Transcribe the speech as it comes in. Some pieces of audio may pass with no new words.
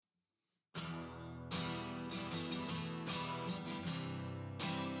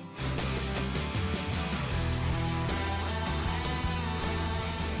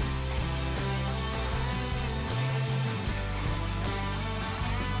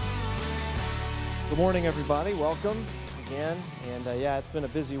Good morning, everybody. Welcome again. And it's been a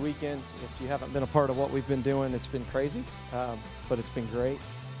busy weekend. If you haven't been a part of what we've been doing, it's been crazy, but it's been great.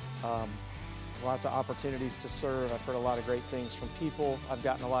 Lots of opportunities to serve. I've heard a lot of great things from people. I've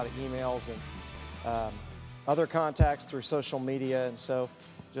gotten a lot of emails and other contacts through social media, and so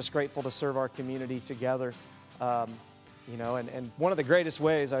just grateful to serve our community together. And one of the greatest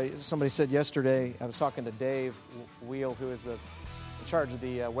ways, somebody said yesterday, I was talking to Dave Wheel, who is in charge of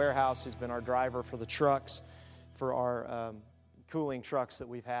the warehouse, who's been our driver for the trucks, for our cooling trucks that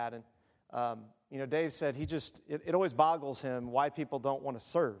we've had. And, Dave said it always boggles him why people don't want to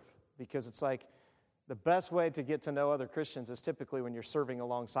serve, because it's like the best way to get to know other Christians is typically when you're serving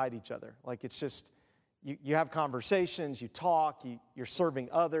alongside each other. Like it's just, you have conversations, you talk, you're serving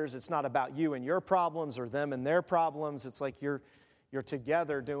others. It's not about you and your problems or them and their problems. It's like you're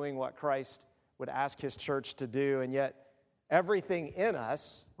together doing what Christ would ask his church to do, and yet everything in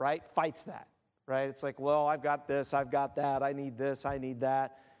us, right, fights that, right? It's like, well, I've got this, I've got that, I need this, I need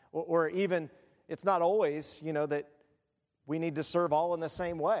that. Or even, it's not always, that we need to serve all in the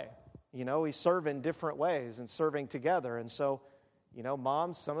same way. We serve in different ways and serving together. And so,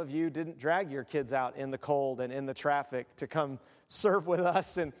 moms, some of you didn't drag your kids out in the cold and in the traffic to come serve with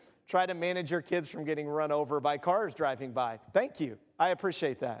us and try to manage your kids from getting run over by cars driving by. Thank you. I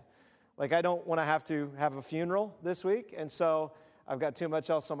appreciate that. Like, I don't want to have a funeral this week, and so I've got too much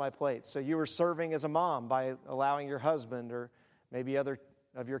else on my plate. So you were serving as a mom by allowing your husband or maybe other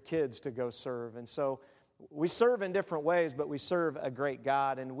of your kids to go serve. And so we serve in different ways, but we serve a great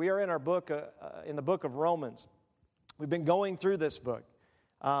God. And we are in our book, in the book of Romans. We've been going through this book.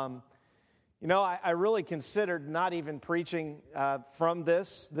 I really considered not even preaching from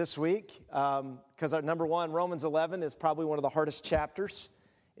this week because, number one, Romans 11 is probably one of the hardest chapters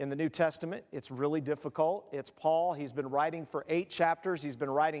in the New Testament. It's really difficult. It's Paul. He's been writing for 8 chapters. He's been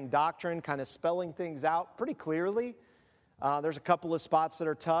writing doctrine, kind of spelling things out pretty clearly. There's a couple of spots that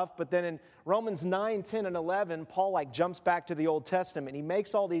are tough, but then in Romans 9, 10, and 11, Paul jumps back to the Old Testament. He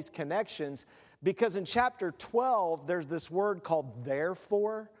makes all these connections because in chapter 12, there's this word called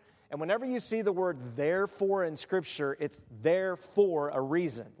therefore. And whenever you see the word therefore in Scripture, it's there for a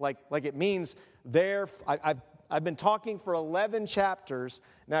reason. Like it means there. I've been talking for 11 chapters.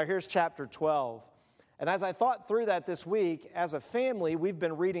 Now here's chapter 12. And as I thought through that this week, as a family, we've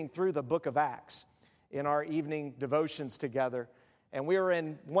been reading through the book of Acts in our evening devotions together. And we were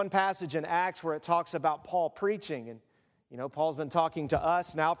in one passage in Acts where it talks about Paul preaching. And, Paul's been talking to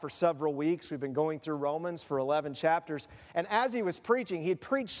us now for several weeks. We've been going through Romans for 11 chapters. And as he was preaching, he'd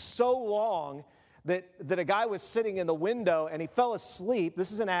preached so long that a guy was sitting in the window and he fell asleep.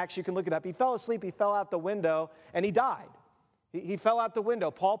 This is in Acts, you can look it up. He fell asleep, he fell out the window, and he died. He fell out the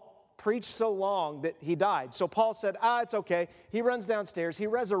window. Paul preached so long that he died. So Paul said, it's okay. He runs downstairs. He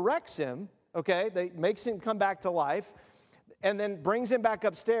resurrects him, okay? Makes him come back to life and then brings him back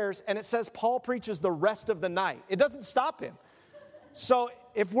upstairs. And it says Paul preaches the rest of the night. It doesn't stop him. So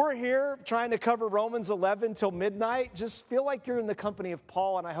if we're here trying to cover Romans 11 till midnight, just feel like you're in the company of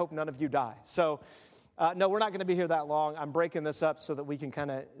Paul, and I hope none of you die. So, no, we're not going to be here that long. I'm breaking this up so that we can kind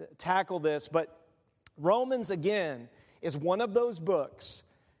of tackle this. But Romans, again, is one of those books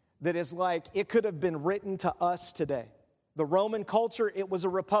that is like it could have been written to us today. The Roman culture, it was a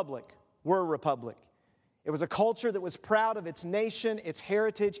republic. We're a republic. It was a culture that was proud of its nation, its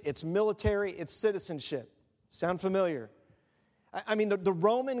heritage, its military, its citizenship. Sound familiar? I mean, the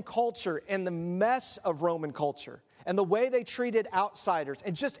Roman culture and the mess of Roman culture and the way they treated outsiders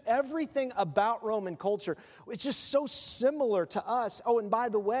and just everything about Roman culture was just so similar to us. Oh, and by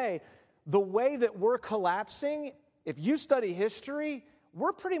the way that we're collapsing, if you study history,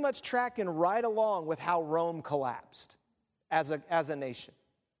 we're pretty much tracking right along with how Rome collapsed as a nation.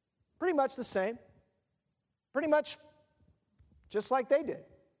 Pretty much the same. Pretty much just like they did.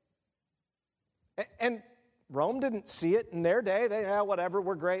 And Rome didn't see it in their day. Whatever,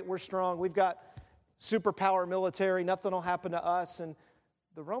 we're great, we're strong, we've got superpower military, nothing will happen to us. And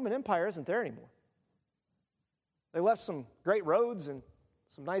the Roman Empire isn't there anymore. They left some great roads and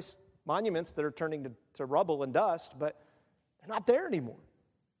some nice monuments that are turning to rubble and dust, but they're not there anymore.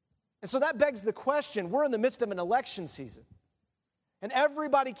 And so that begs the question, we're in the midst of an election season. And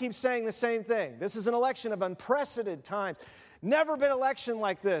everybody keeps saying the same thing. This is an election of unprecedented times. Never been an election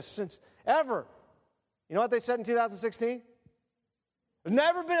like this since ever. You know what they said in 2016? There's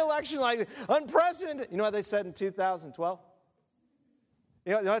never been an election like this. Unprecedented. You know what they said in 2012?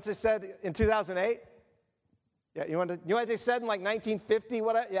 You know what they said in 2008? Yeah, you know what they said in 1950?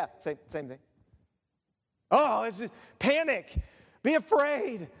 Yeah, same thing. Oh, it's just panic. Be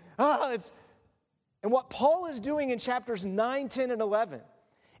afraid. And what Paul is doing in chapters 9, 10, and 11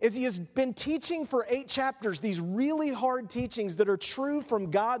 is he has been teaching for 8 chapters these really hard teachings that are true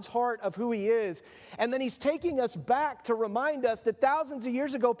from God's heart of who he is. And then he's taking us back to remind us that thousands of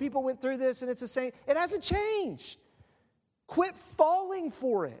years ago, people went through this and it's the same. It hasn't changed. Quit falling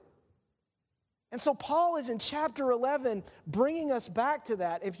for it. And so Paul is in chapter 11 bringing us back to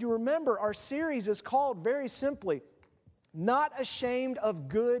that. If you remember, our series is called very simply, Not Ashamed of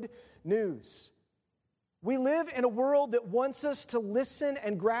Good News. We live in a world that wants us to listen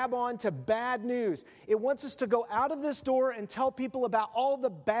and grab on to bad news. It wants us to go out of this door and tell people about all the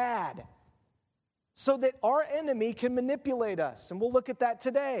bad so that our enemy can manipulate us. And we'll look at that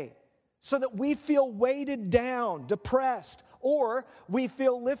today. So that we feel weighted down, depressed, or we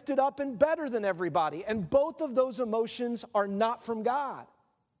feel lifted up and better than everybody. And both of those emotions are not from God.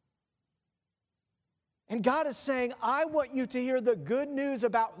 And God is saying, I want you to hear the good news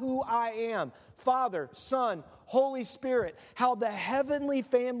about who I am. Father, Son, Holy Spirit, how the heavenly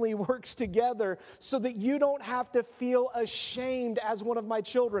family works together so that you don't have to feel ashamed as one of my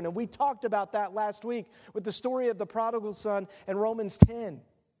children. And we talked about that last week with the story of the prodigal son in Romans 10.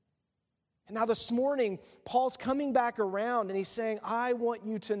 And now this morning, Paul's coming back around and he's saying, I want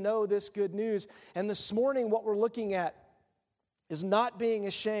you to know this good news. And this morning, what we're looking at is not being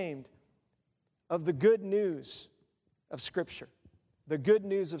ashamed of the good news of Scripture. The good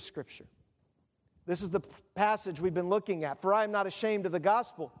news of Scripture. This is the passage we've been looking at. For I am not ashamed of the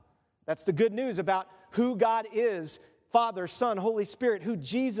gospel. That's the good news about who God is, Father, Son, Holy Spirit, who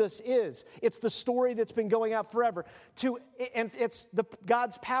Jesus is. It's the story that's been going out forever. And it's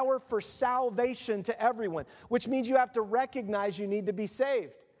God's power for salvation to everyone, which means you have to recognize you need to be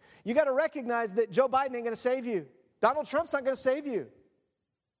saved. You got to recognize that Joe Biden ain't going to save you. Donald Trump's not going to save you.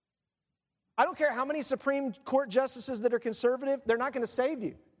 I don't care how many Supreme Court justices that are conservative, they're not going to save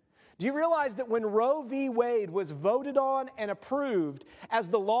you. Do you realize that when Roe v. Wade was voted on and approved as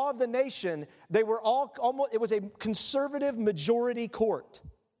the law of the nation, it was a conservative majority court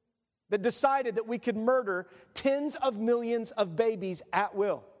that decided that we could murder tens of millions of babies at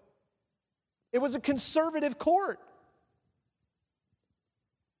will. It was a conservative court.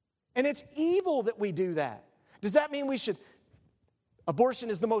 And it's evil that we do that. Does that mean abortion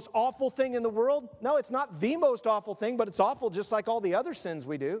is the most awful thing in the world? No, it's not the most awful thing, but it's awful just like all the other sins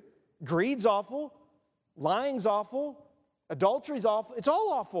we do. Greed's awful. Lying's awful. Adultery's awful. It's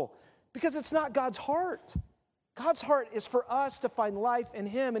all awful because it's not God's heart. God's heart is for us to find life in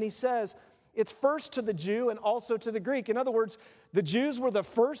Him. And He says it's first to the Jew and also to the Greek. In other words, the Jews were the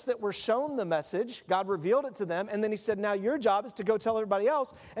first that were shown the message. God revealed it to them. And then He said, now your job is to go tell everybody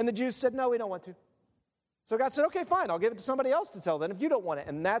else. And the Jews said, no, we don't want to. So God said, okay, fine, I'll give it to somebody else to tell them if you don't want it.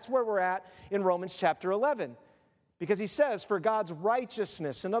 And that's where we're at in Romans chapter 11. Because he says, for God's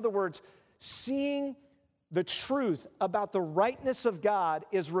righteousness, in other words, seeing the truth about the rightness of God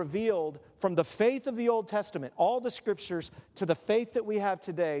is revealed from the faith of the Old Testament, all the scriptures, to the faith that we have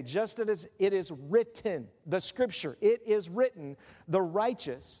today, just as it is written, the scripture, it is written, the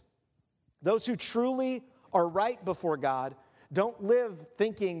righteous, those who truly are right before God, don't live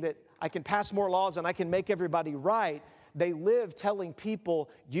thinking that I can pass more laws and I can make everybody right. They live telling people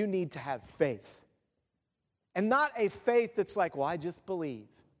you need to have faith. And not a faith that's like, well, I just believe.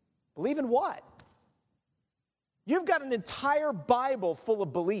 Believe in what? You've got an entire Bible full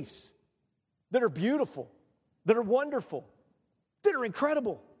of beliefs that are beautiful, that are wonderful, that are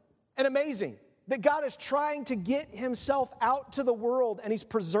incredible and amazing. That God is trying to get Himself out to the world, and He's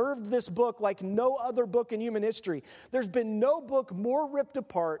preserved this book like no other book in human history. There's been no book more ripped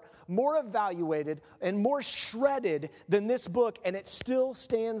apart, more evaluated, and more shredded than this book, and it still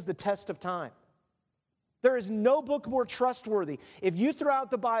stands the test of time. There is no book more trustworthy. If you throw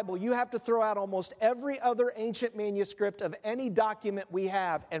out the Bible, you have to throw out almost every other ancient manuscript of any document we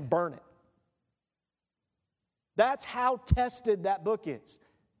have and burn it. That's how tested that book is.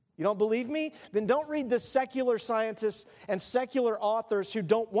 You don't believe me? Then don't read the secular scientists and secular authors who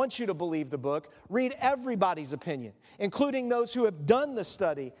don't want you to believe the book. Read everybody's opinion, including those who have done the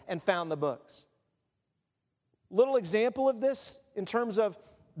study and found the books. Little example of this in terms of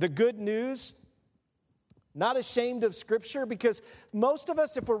the good news. Not ashamed of Scripture, because most of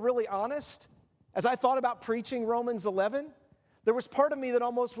us, if we're really honest, as I thought about preaching Romans 11, there was part of me that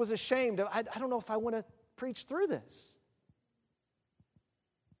almost was ashamed. I don't know if I want to preach through this.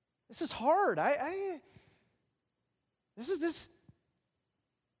 This is hard. Is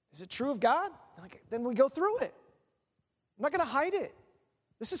it true of God? Then we go through it. I'm not going to hide it.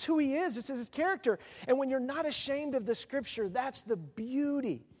 This is who He is. This is His character. And when you're not ashamed of the Scripture, that's the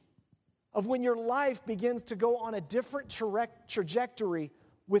beauty of when your life begins to go on a different trajectory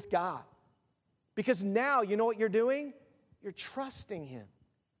with God. Because now, you know what you're doing? You're trusting Him.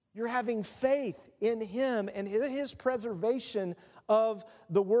 You're having faith in Him and His preservation of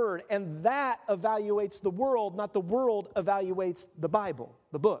the Word. And that evaluates the world, not the world evaluates the Bible,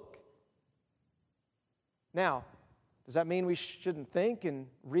 the book. Now, does that mean we shouldn't think and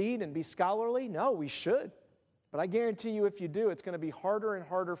read and be scholarly? No, we should. But I guarantee you if you do, it's going to be harder and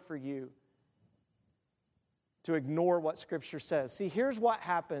harder for you to ignore what Scripture says. See, here's what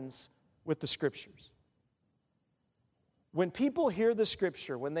happens with the Scriptures. When people hear the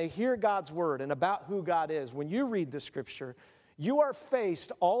Scripture, when they hear God's Word and about who God is, when you read the Scripture, you are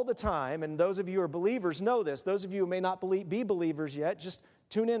faced all the time, and those of you who are believers know this. Those of you who may not be believers yet, just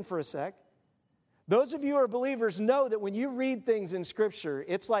tune in for a sec. Those of you who are believers know that when you read things in Scripture,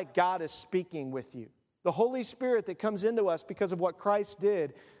 it's like God is speaking with you. The Holy Spirit that comes into us because of what Christ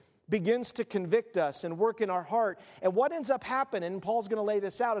did begins to convict us and work in our heart. And what ends up happening, and Paul's going to lay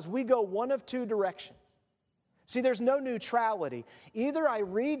this out, is we go one of two directions. See, there's no neutrality. Either I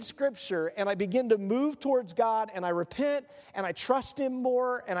read Scripture and I begin to move towards God and I repent and I trust Him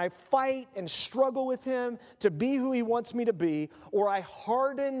more and I fight and struggle with Him to be who He wants me to be, or I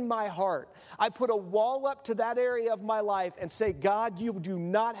harden my heart. I put a wall up to that area of my life and say, God, you do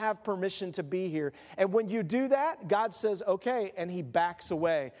not have permission to be here. And when you do that, God says, okay, and He backs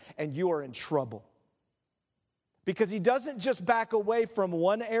away and you are in trouble. Because He doesn't just back away from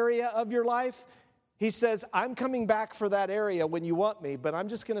one area of your life. He says, I'm coming back for that area when you want me, but I'm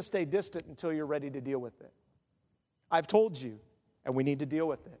just going to stay distant until you're ready to deal with it. I've told you, and we need to deal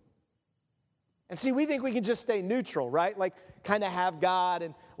with it. And see, we think we can just stay neutral, right? Like, kind of have God,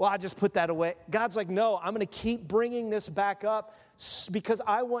 and, well, I'll just put that away. God's like, no, I'm going to keep bringing this back up because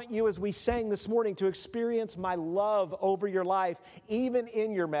I want you, as we sang this morning, to experience my love over your life, even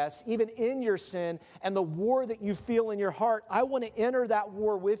in your mess, even in your sin, and the war that you feel in your heart. I want to enter that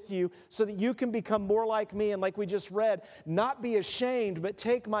war with you so that you can become more like me, and like we just read, not be ashamed, but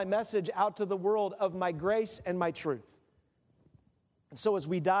take my message out to the world of my grace and my truth. And so as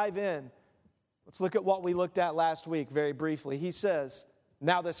we dive in, let's look at what we looked at last week very briefly. He says,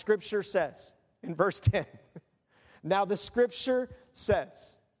 now the Scripture says, in verse 10, now the Scripture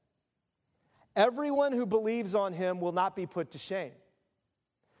says, everyone who believes on Him will not be put to shame.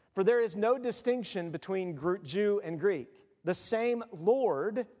 For there is no distinction between Jew and Greek. The same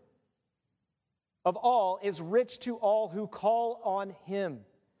Lord of all is rich to all who call on Him.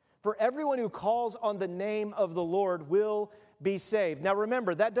 For everyone who calls on the name of the Lord will be saved. Now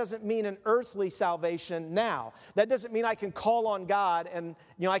remember, that doesn't mean an earthly salvation now. That doesn't mean I can call on God and,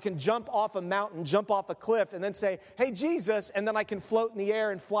 I can jump off a mountain, jump off a cliff, and then say, hey, Jesus, and then I can float in the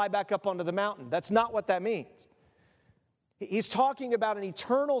air and fly back up onto the mountain. That's not what that means. He's talking about an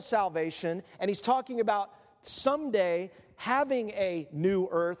eternal salvation, and he's talking about someday having a new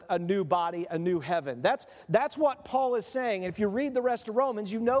earth, a new body, a new heaven. That's what Paul is saying. And if you read the rest of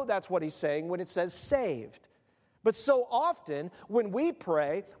Romans, you know that's what he's saying when it says saved. But so often, when we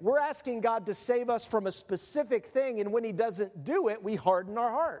pray, we're asking God to save us from a specific thing, and when He doesn't do it, we harden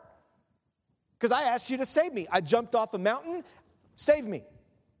our heart. Because I asked you to save me. I jumped off a mountain, save me.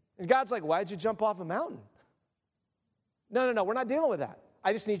 And God's like, why'd you jump off a mountain? No, we're not dealing with that.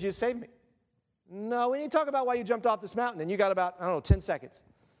 I just need you to save me. No, we need to talk about why you jumped off this mountain, and you got about, 10 seconds.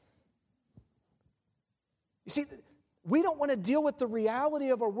 You see, we don't want to deal with the reality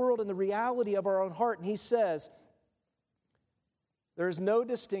of our world and the reality of our own heart, and He says, there is no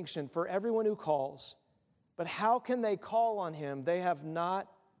distinction for everyone who calls, but how can they call on Him? They have not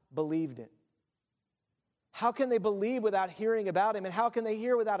believed it. How can they believe without hearing about Him? And how can they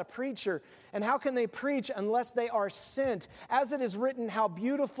hear without a preacher? And how can they preach unless they are sent? As it is written, how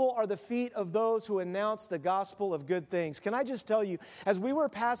beautiful are the feet of those who announce the gospel of good things. Can I just tell you, as we were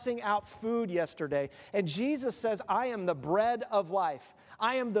passing out food yesterday, and Jesus says, I am the bread of life.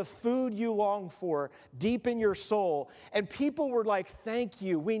 I am the food you long for deep in your soul. And people were like, thank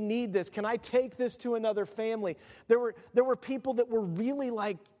you. We need this. Can I take this to another family? There were people that were really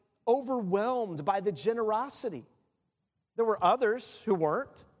like, overwhelmed by the generosity. There were others who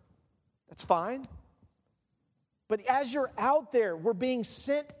weren't. That's fine. But as you're out there, we're being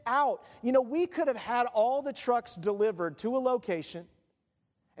sent out. We could have had all the trucks delivered to a location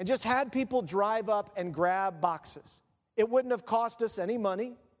and just had people drive up and grab boxes. It wouldn't have cost us any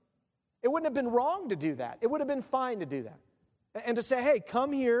money. It wouldn't have been wrong to do that. It would have been fine to do that. And to say, hey,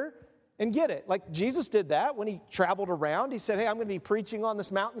 come here and get it. Like Jesus did that when He traveled around. He said, hey, I'm going to be preaching on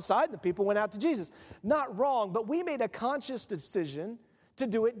this mountainside. And the people went out to Jesus. Not wrong, but we made a conscious decision to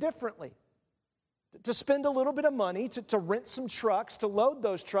do it differently. To spend a little bit of money, to rent some trucks, to load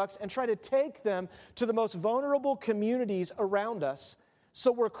those trucks, and try to take them to the most vulnerable communities around us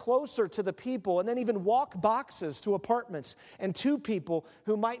so we're closer to the people, and then even walk boxes to apartments and to people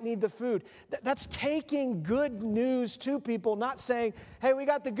who might need the food. That's taking good news to people, not saying, hey, we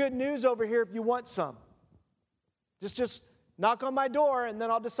got the good news over here if you want some. Just knock on my door, and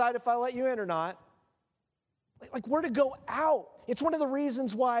then I'll decide if I let you in or not. Like we're to go out. It's one of the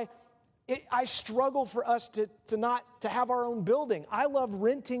reasons why I struggle for us to have our own building. I love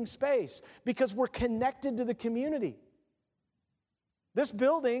renting space because we're connected to the community. This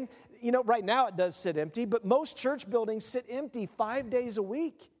building, right now it does sit empty, but most church buildings sit empty 5 days a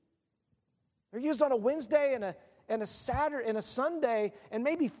week. They're used on a Wednesday and a Saturday and a Sunday, and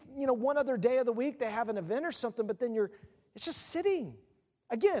maybe one other day of the week they have an event or something, but then it's just sitting.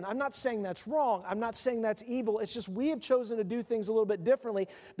 Again, I'm not saying that's wrong. I'm not saying that's evil. It's just we have chosen to do things a little bit differently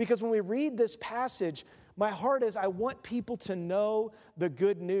because when we read this passage, my heart is I want people to know the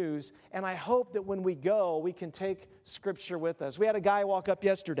good news, and I hope that when we go, we can take Scripture with us. We had a guy walk up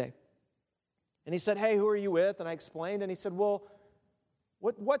yesterday, and he said, hey, who are you with? And I explained, and he said, well,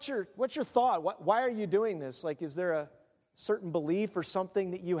 what's your thought? Why are you doing this? Like, is there a certain belief or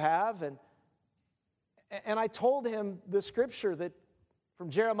something that you have? And I told him the Scripture that from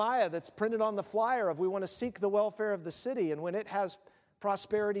Jeremiah that's printed on the flyer of we want to seek the welfare of the city, and when it has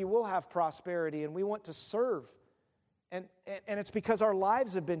prosperity, we'll have prosperity, and we want to serve. And it's because our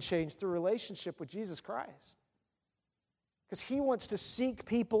lives have been changed through relationship with Jesus Christ. Because He wants to seek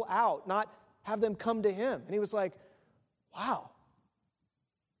people out, not have them come to Him. And he was like, wow.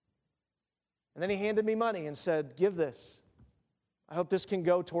 And then he handed me money and said, give this. I hope this can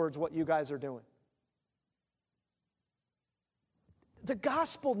go towards what you guys are doing. The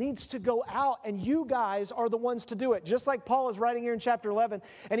gospel needs to go out, and you guys are the ones to do it. Just like Paul is writing here in chapter 11,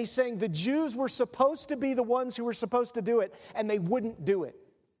 and he's saying the Jews were supposed to be the ones who were supposed to do it, and they wouldn't do it.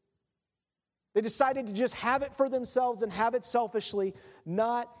 They decided to just have it for themselves and have it selfishly,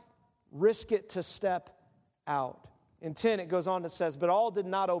 not risk it to step out. In 10, it goes on and says, but all did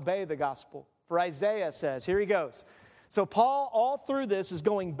not obey the gospel. For Isaiah says, here he goes. So Paul, all through this, is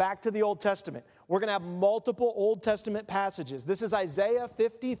going back to the Old Testament. We're going to have multiple Old Testament passages. This is Isaiah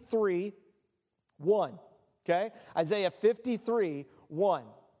 53, 1. Okay? Isaiah 53, 1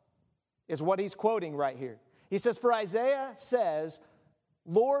 is what he's quoting right here. He says, for Isaiah says,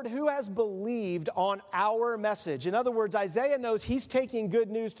 Lord, who has believed on our message? In other words, Isaiah knows he's taking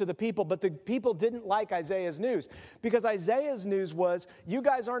good news to the people, but the people didn't like Isaiah's news. Because Isaiah's news was, you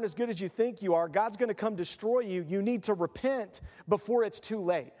guys aren't as good as you think you are. God's going to come destroy you. You need to repent before it's too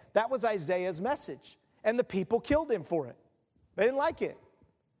late. That was Isaiah's message. And the people killed him for it. They didn't like it.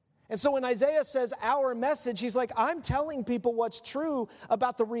 And so when Isaiah says our message, he's like, I'm telling people what's true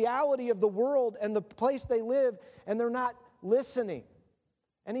about the reality of the world and the place they live, and they're not listening.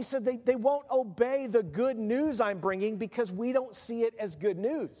 And he said they won't obey the good news I'm bringing because we don't see it as good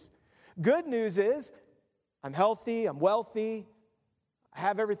news. Good news is I'm healthy, I'm wealthy, I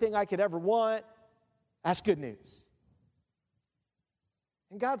have everything I could ever want. That's good news.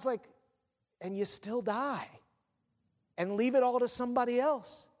 And God's like, and you still die and leave it all to somebody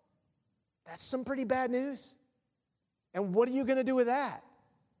else. That's some pretty bad news. And what are you going to do with that?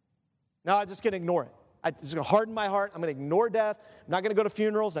 No, I'm just going to ignore it. I'm just going to harden my heart. I'm going to ignore death. I'm not going to go to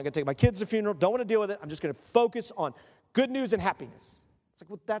funerals. I'm not going to take my kids to funeral. Don't want to deal with it. I'm just going to focus on good news and happiness. It's like,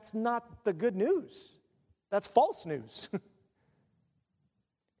 well, that's not the good news. That's false news.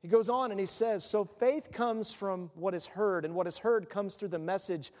 He goes on and he says, so faith comes from what is heard, and what is heard comes through the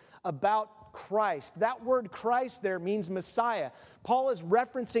message about Christ. That word Christ there means Messiah. Paul is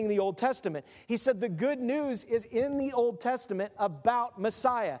referencing the Old Testament. He said the good news is in the Old Testament about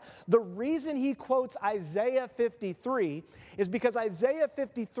Messiah. The reason he quotes Isaiah 53 is because Isaiah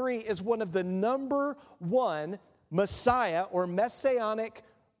 53 is one of the number one Messiah or messianic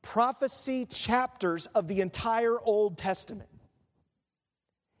prophecy chapters of the entire Old Testament.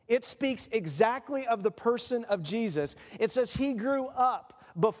 It speaks exactly of the person of Jesus. It says he grew up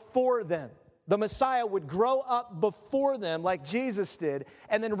before them. The Messiah would grow up before them like Jesus did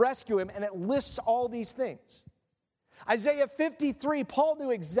and then rescue him, and it lists all these things. Isaiah 53, Paul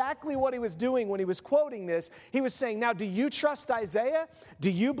knew exactly what he was doing when he was quoting this. He was saying, now, do you trust Isaiah?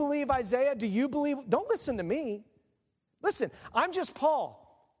 Do you believe Isaiah? Do you believe? Don't listen to me. Listen, I'm just Paul.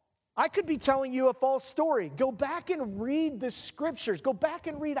 I could be telling you a false story. Go back and read the scriptures. Go back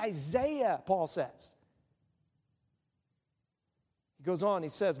and read Isaiah, Paul says. He goes on, he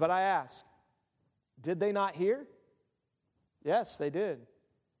says, but I ask, did they not hear? Yes, they did.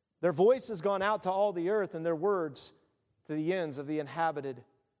 Their voice has gone out to all the earth, and their words to the ends of the inhabited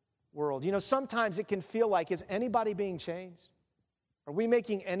world. You know, sometimes it can feel like, is anybody being changed? Are we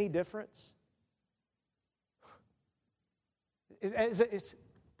making any difference? Does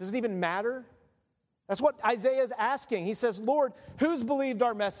it even matter? That's what Isaiah is asking. He says, Lord, who's believed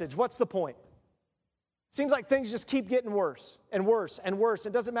our message? What's the point? Seems like things just keep getting worse and worse and worse.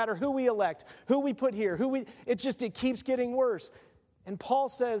 It doesn't matter who we elect, who we put here, it keeps getting worse. And Paul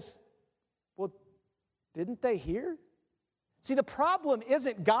says, well, didn't they hear? See, the problem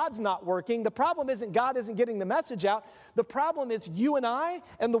isn't God's not working. The problem isn't God isn't getting the message out. The problem is you and I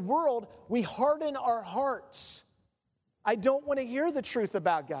and the world, we harden our hearts. I don't want to hear the truth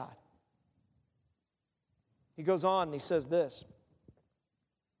about God. He goes on and he says this,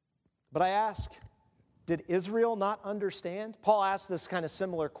 but I ask, did Israel not understand? Paul asked this kind of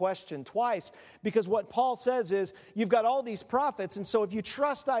similar question twice because what Paul says is you've got all these prophets, and so if you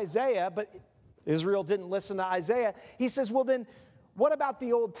trust Isaiah, but Israel didn't listen to Isaiah, he says, well then, what about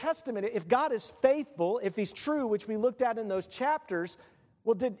the Old Testament? If God is faithful, if he's true, which we looked at in those chapters,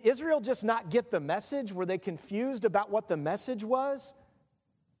 well, did Israel just not get the message? Were they confused about what the message was?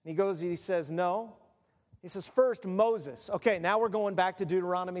 And he says, no. He says, first, Moses. Okay, now we're going back to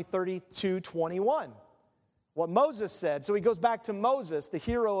Deuteronomy 32:21. What Moses said. So he goes back to Moses, the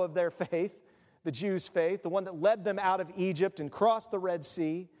hero of their faith, the Jews' faith, the one that led them out of Egypt and crossed the Red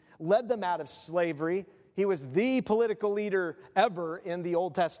Sea, led them out of slavery. He was the political leader ever in the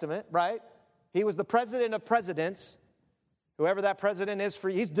Old Testament, right? He was the president of presidents. Whoever that president is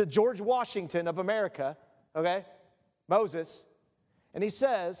he's the George Washington of America, okay? Moses. And he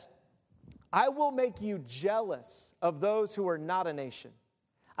says, I will make you jealous of those who are not a nation.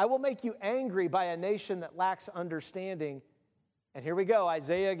 I will make you angry by a nation that lacks understanding. And here we go,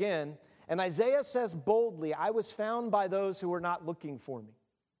 Isaiah again. And Isaiah says boldly, I was found by those who were not looking for me.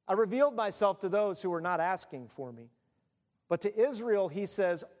 I revealed myself to those who were not asking for me. But to Israel, he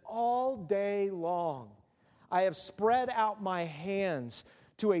says, all day long, I have spread out my hands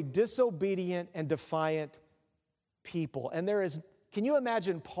to a disobedient and defiant people. And can you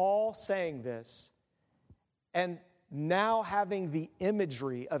imagine Paul saying this and now having the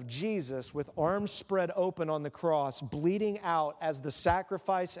imagery of Jesus with arms spread open on the cross, bleeding out as the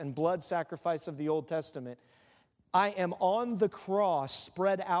sacrifice and blood sacrifice of the Old Testament? I am on the cross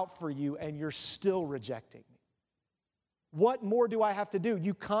spread out for you, and you're still rejecting me. What more do I have to do?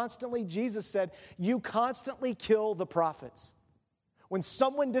 Jesus said, you constantly kill the prophets. When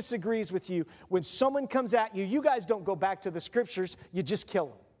someone disagrees with you, when someone comes at you, you guys don't go back to the scriptures, you just kill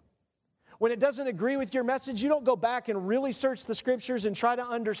them. When it doesn't agree with your message, you don't go back and really search the scriptures and try to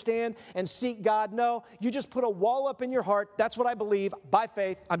understand and seek God. No, you just put a wall up in your heart. That's what I believe. By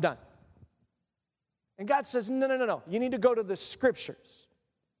faith, I'm done. And God says, no. You need to go to the scriptures.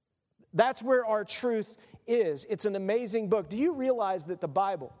 That's where our truth is. It's an amazing book. Do you realize that the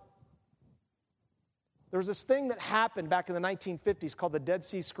Bible, there was this thing that happened back in the 1950s called the Dead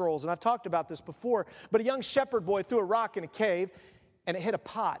Sea Scrolls, and I've talked about this before, but a young shepherd boy threw a rock in a cave, and it hit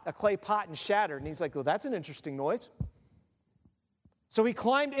a clay pot, and shattered, and he's like, well, that's an interesting noise. So he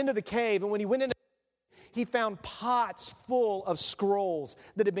climbed into the cave, and when he went into he found pots full of scrolls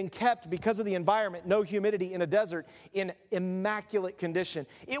that had been kept because of the environment, no humidity in a desert, in immaculate condition.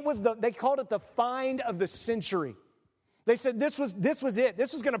 They called it the find of the century. They said this was it.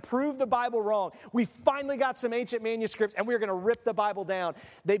 This was going to prove the Bible wrong. We finally got some ancient manuscripts, and we were going to rip the Bible down.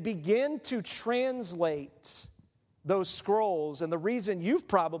 They begin to translate those scrolls, and the reason you've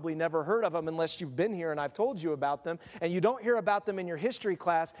probably never heard of them unless you've been here and I've told you about them, and you don't hear about them in your history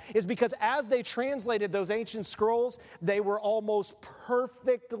class, is because as they translated those ancient scrolls, they were almost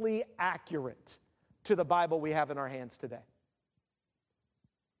perfectly accurate to the Bible we have in our hands today.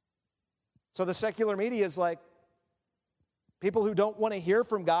 So the secular media is like, people who don't want to hear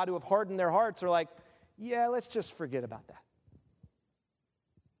from God, who have hardened their hearts, are like, yeah, let's just forget about that.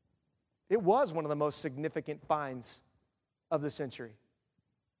 It was one of the most significant finds of the century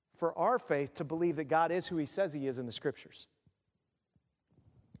for our faith to believe that God is who he says he is in the scriptures.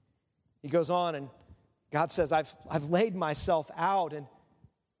 He goes on and God says, I've laid myself out. And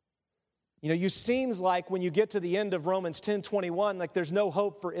you seems like when you get to the end of Romans 10:21, like there's no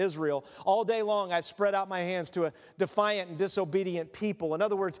hope for Israel. All day long I've spread out my hands to a defiant and disobedient people. In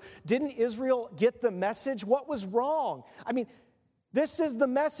other words, didn't Israel get the message? What was wrong? This is the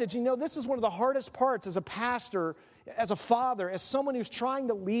message. This is one of the hardest parts as a pastor, as a father, as someone who's trying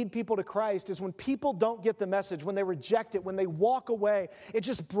to lead people to Christ, is when people don't get the message, when they reject it, when they walk away. It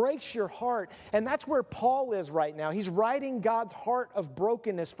just breaks your heart. And that's where Paul is right now. He's writing God's heart of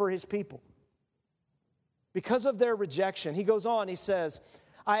brokenness for his people because of their rejection. He goes on, he says,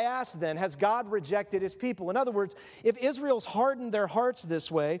 I ask then, has God rejected his people? In other words, if Israel's hardened their hearts this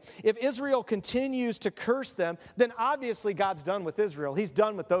way, if Israel continues to curse them, then obviously God's done with Israel. He's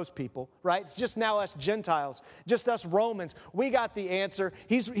done with those people, right? It's just now us Gentiles, just us Romans. We got the answer.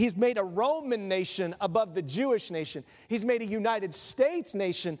 He's made a Roman nation above the Jewish nation. He's made a United States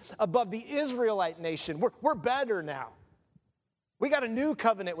nation above the Israelite nation. We're better now. We got a new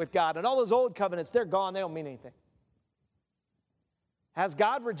covenant with God, and all those old covenants, they're gone. They don't mean anything. Has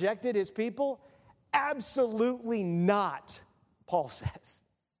God rejected his people? Absolutely not, Paul says.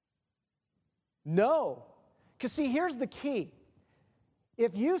 No. Because see, here's the key.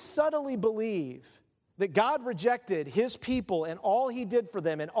 If you subtly believe that God rejected his people and all he did for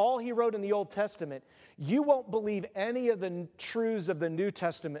them and all he wrote in the Old Testament, you won't believe any of the truths of the New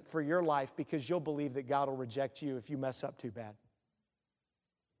Testament for your life because you'll believe that God will reject you if you mess up too bad.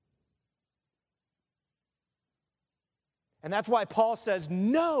 And that's why Paul says,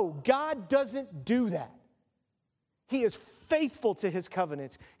 no, God doesn't do that. He is faithful to his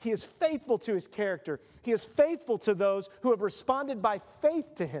covenants. He is faithful to his character. He is faithful to those who have responded by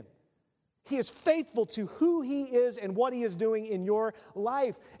faith to him. He is faithful to who he is and what he is doing in your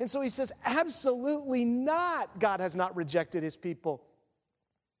life. And so he says, absolutely not, God has not rejected his people.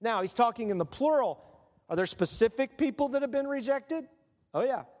 Now, he's talking in the plural. Are there specific people that have been rejected? Oh,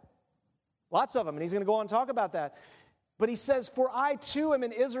 yeah. Lots of them, and he's going to go on and talk about that. But he says, for I too am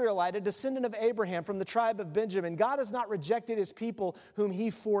an Israelite, a descendant of Abraham from the tribe of Benjamin. God has not rejected his people whom he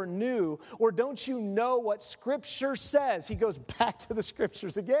foreknew. Or don't you know what Scripture says? He goes back to the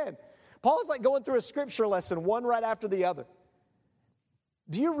Scriptures again. Paul's like going through a Scripture lesson, one right after the other.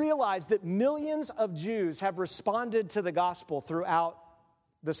 Do you realize that millions of Jews have responded to the gospel throughout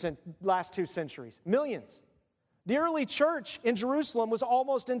the last 2 centuries? Millions. The early church in Jerusalem was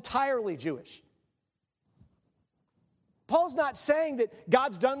almost entirely Jewish. Paul's not saying that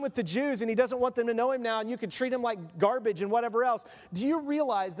God's done with the Jews and he doesn't want them to know him now and you can treat them like garbage and whatever else. Do you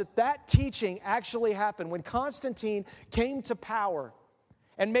realize that that teaching actually happened when Constantine came to power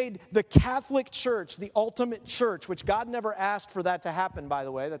and made the Catholic Church the ultimate church, which God never asked for that to happen, by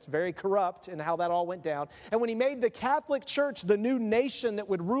the way. That's very corrupt in how that all went down. And when he made the Catholic Church the new nation that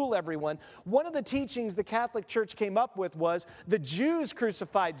would rule everyone, one of the teachings the Catholic Church came up with was the Jews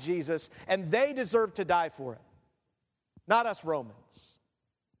crucified Jesus and they deserve to die for it. Not us Romans.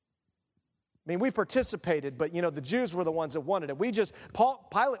 I mean, we participated, but, the Jews were the ones that wanted it.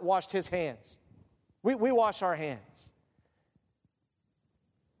 Pilate washed his hands. We wash our hands.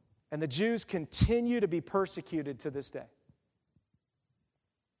 And the Jews continue to be persecuted to this day.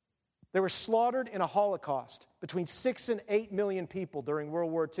 They were slaughtered in a Holocaust between 6 and 8 million people during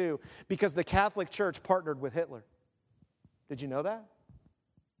World War II because the Catholic Church partnered with Hitler. Did you know that?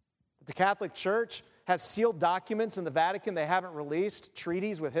 The Catholic Church has sealed documents in the Vatican they haven't released,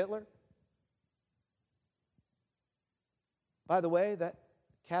 treaties with Hitler. By the way, that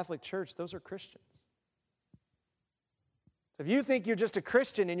Catholic Church, those are Christians. If you think you're just a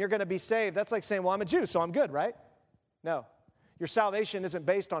Christian and you're going to be saved, that's like saying, well, I'm a Jew, so I'm good, right? No. Your salvation isn't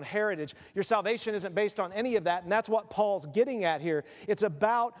based on heritage. Your salvation isn't based on any of that, and that's what Paul's getting at here. It's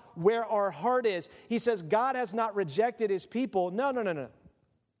about where our heart is. He says, God has not rejected his people. No.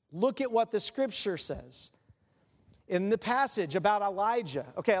 Look at what the Scripture says. In the passage about Elijah.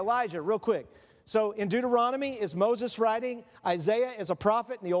 Okay, Elijah, real quick. So in Deuteronomy is Moses writing. Isaiah is a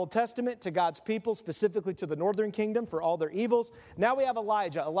prophet in the Old Testament to God's people, specifically to the northern kingdom for all their evils. Now we have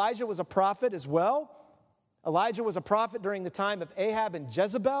Elijah. Elijah was a prophet as well. Elijah was a prophet during the time of Ahab and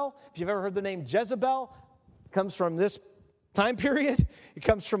Jezebel. If you've ever heard the name Jezebel, it comes from this time period. It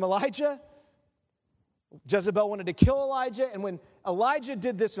comes from Elijah. Jezebel wanted to kill Elijah, and when Elijah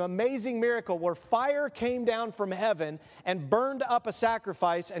did this amazing miracle where fire came down from heaven and burned up a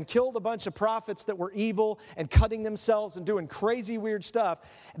sacrifice and killed a bunch of prophets that were evil and cutting themselves and doing crazy weird stuff,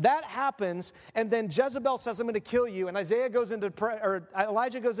 that happens, and then Jezebel says, I'm going to kill you, and Elijah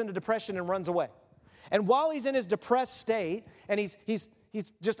goes into depression and runs away. And while he's in his depressed state, and he's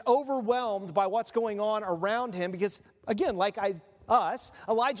just overwhelmed by what's going on around him, because, again,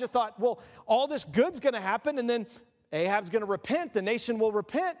 Elijah thought, well, all this good's going to happen, and then Ahab's going to repent. The nation will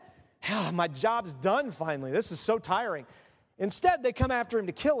repent. My job's done finally. This is so tiring. Instead, they come after him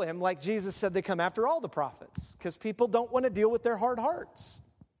to kill him, like Jesus said they come after all the prophets, because people don't want to deal with their hard hearts.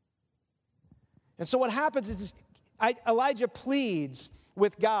 And so what happens is Elijah pleads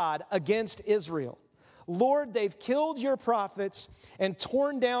with God against Israel. Lord, they've killed your prophets and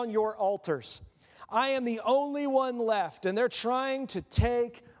torn down your altars. I am the only one left, and they're trying to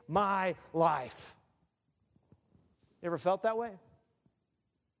take my life. You ever felt that way?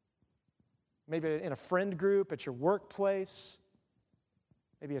 Maybe in a friend group, at your workplace.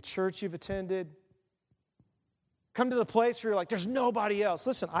 maybe a church you've attended. Come to the place where you're like, there's nobody else.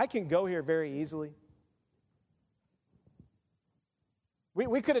 Listen, I can go here very easily.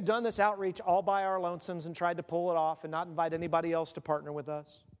 We could have done this outreach all by our lonesomes and tried to pull it off and not invite anybody else to partner with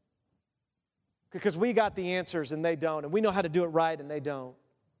us. Because we got the answers and they don't, and we know how to do it right and they don't.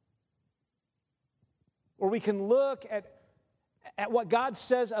 Or we can look at what God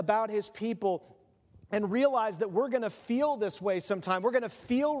says about His people and realize that we're going to feel this way sometime. We're going to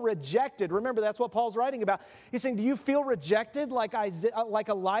feel rejected. Remember, that's what Paul's writing about. He's saying, do you feel rejected like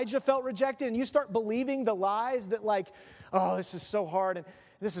Elijah felt rejected? And you start believing the lies that like, oh, this is so hard and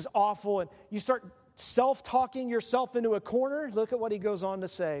this is awful. And you start self-talking yourself into a corner. Look at what he goes on to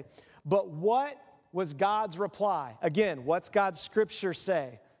say. But what was God's reply? Again, what's God's scripture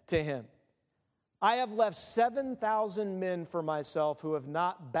say to him? I have left 7,000 men for myself who have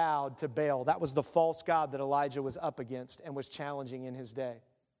not bowed to Baal. That was the false god that Elijah was up against and was challenging in his day.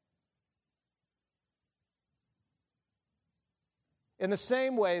 In the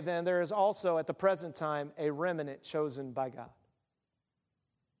same way, then, there is also at the present time a remnant chosen by God.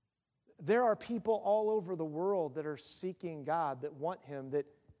 There are people all over the world that are seeking God, that want Him, that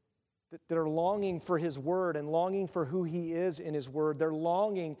are longing for His Word and longing for who He is in His Word. They're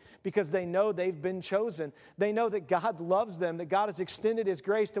longing because they know they've been chosen. They know that God loves them, that God has extended His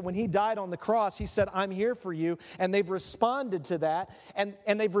grace, that when He died on the cross, He said, I'm here for you. And they've responded to that, and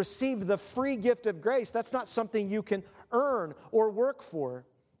they've received the free gift of grace. That's not something you can earn or work for.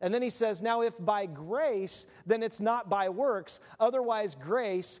 And then He says, now if by grace, then it's not by works. Otherwise,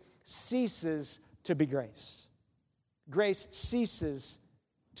 grace ceases to be grace. Grace ceases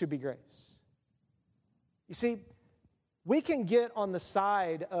to be grace. You see, we can get on the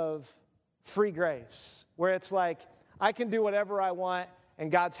side of free grace, where it's like, I can do whatever I want, and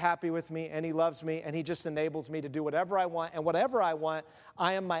God's happy with me, and He loves me, and He just enables me to do whatever I want, and whatever I want,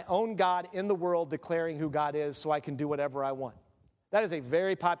 I am my own God in the world declaring who God is, so I can do whatever I want. That is a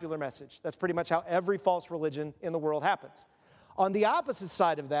very popular message. That's pretty much how every false religion in the world happens. On the opposite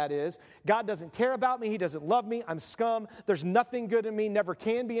side of that is, God doesn't care about me, He doesn't love me, I'm scum, there's nothing good in me, never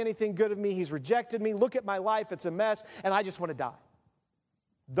can be anything good in me, He's rejected me, look at my life, it's a mess, and I just want to die.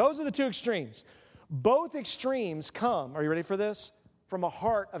 Those are the two extremes. Both extremes come, are you ready for this? From a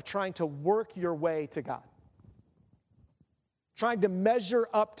heart of trying to work your way to God. Trying to measure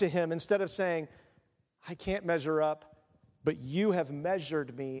up to Him instead of saying, I can't measure up, but You have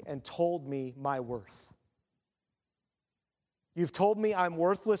measured me and told me my worth. You've told me I'm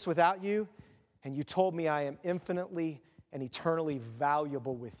worthless without You, and You told me I am infinitely and eternally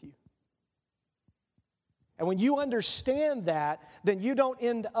valuable with You. And when you understand that, then you don't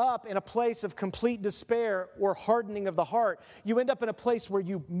end up in a place of complete despair or hardening of the heart. You end up in a place where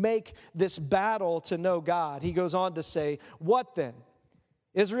you make this battle to know God. He goes on to say, what then?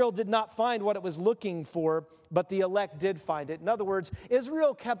 Israel did not find what it was looking for, but the elect did find it. In other words,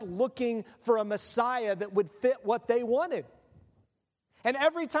 Israel kept looking for a Messiah that would fit what they wanted. And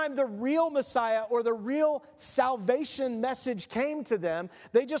every time the real Messiah or the real salvation message came to them,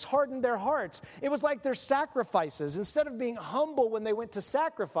 they just hardened their hearts. It was like their sacrifices. Instead of being humble when they went to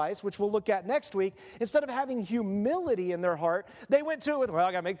sacrifice, which we'll look at next week, instead of having humility in their heart, they went to it with, well,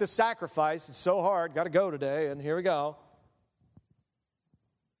 I got to make this sacrifice. It's so hard. Got to go today, and here we go.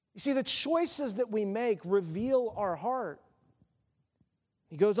 You see, the choices that we make reveal our heart.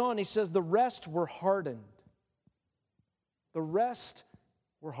 He goes on, he says, the rest were hardened. The rest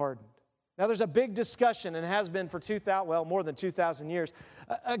were hardened. Now, there's a big discussion, and has been for more than 2,000 years,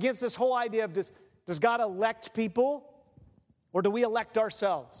 against this whole idea of does God elect people, or do we elect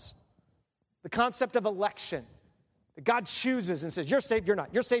ourselves? The concept of election, that God chooses and says, you're saved, you're not.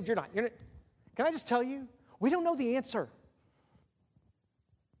 You're saved, you're not. Can I just tell you, we don't know the answer.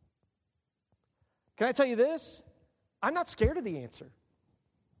 Can I tell you this? I'm not scared of the answer.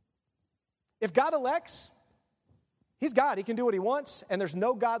 If God elects, He's God. He can do what He wants, and there's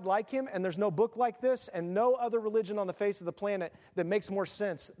no God like Him, and there's no book like this, and no other religion on the face of the planet that makes more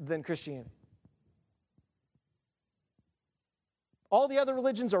sense than Christianity. All the other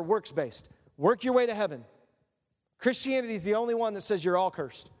religions are works-based. Work your way to heaven. Christianity is the only one that says you're all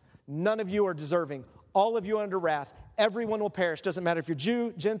cursed. None of you are deserving. All of you are under wrath. Everyone will perish. Doesn't matter if you're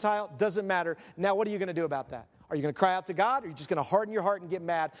Jew, Gentile, doesn't matter. Now, what are you going to do about that? Are you going to cry out to God, or are you just going to harden your heart and get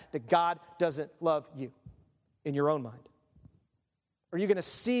mad that God doesn't love you in your own mind? Or are you going to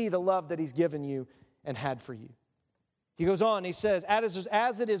see the love that He's given you and had for you? He goes on, he says,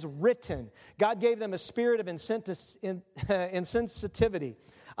 as it is written, God gave them a spirit of insensitivity,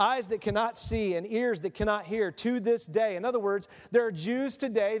 eyes that cannot see and ears that cannot hear to this day. In other words, there are Jews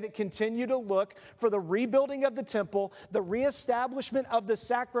today that continue to look for the rebuilding of the temple, the reestablishment of the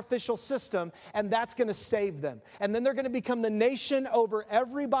sacrificial system, and that's going to save them. And then they're going to become the nation over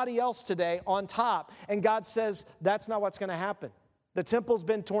everybody else today on top. And God says that's not what's going to happen. The temple's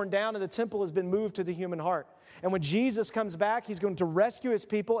been torn down and the temple has been moved to the human heart. And when Jesus comes back, he's going to rescue his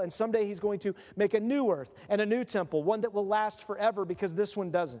people, and someday he's going to make a new earth and a new temple, one that will last forever because this one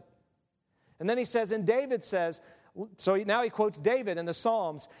doesn't. And then he says, and David says, so now he quotes David in the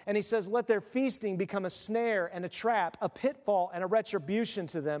Psalms, and he says, let their feasting become a snare and a trap, a pitfall and a retribution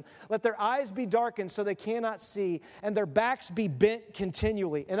to them. Let their eyes be darkened so they cannot see, and their backs be bent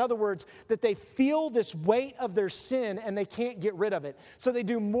continually. In other words, that they feel this weight of their sin and they can't get rid of it. So they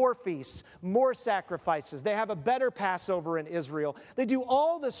do more feasts, more sacrifices. They have a better Passover in Israel. They do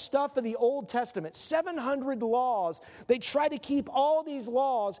all the stuff of the Old Testament, 700 laws. They try to keep all these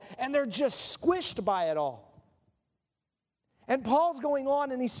laws, and they're just squished by it all. And Paul's going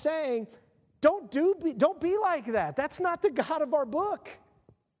on and he's saying, don't be like that. That's not the God of our book.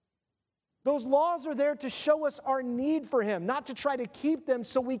 Those laws are there to show us our need for him, not to try to keep them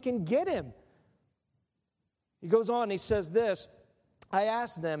so we can get him. He goes on and he says this, I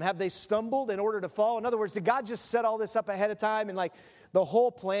asked them, have they stumbled in order to fall? In other words, did God just set all this up ahead of time and like the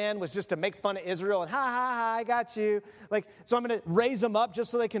whole plan was just to make fun of Israel and I got you. So I'm going to raise them up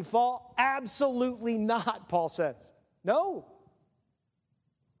just so they can fall? Absolutely not, Paul says. No.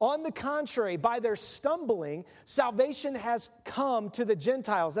 On the contrary, by their stumbling, salvation has come to the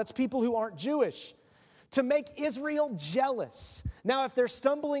Gentiles. That's people who aren't Jewish, to make Israel jealous. Now, if their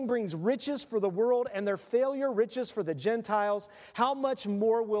stumbling brings riches for the world and their failure riches for the Gentiles, how much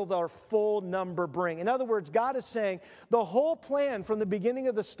more will their full number bring? In other words, God is saying the whole plan from the beginning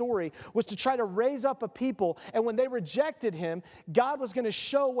of the story was to try to raise up a people, and when they rejected him, God was going to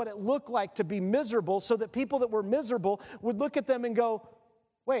show what it looked like to be miserable so that people that were miserable would look at them and go,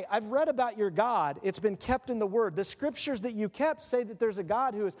 wait, I've read about your God. It's been kept in the Word. The scriptures that you kept say that there's a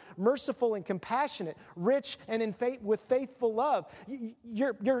God who is merciful and compassionate, rich and in faith with faithful love.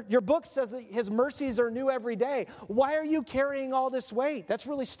 Your book says that his mercies are new every day. Why are you carrying all this weight? That's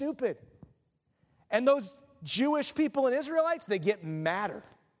really stupid. And those Jewish people and Israelites, they get madder.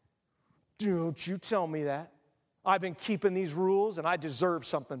 Don't you tell me that. I've been keeping these rules and I deserve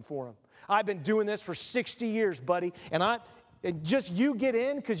something for them. I've been doing this for 60 years, buddy, and just you get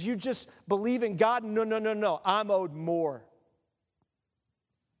in because you just believe in God? No. I'm owed more.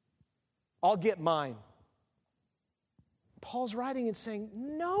 I'll get mine. Paul's writing and saying,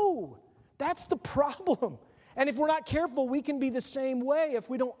 no, that's the problem. And if we're not careful, we can be the same way if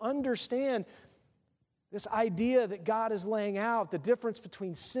we don't understand this idea that God is laying out, the difference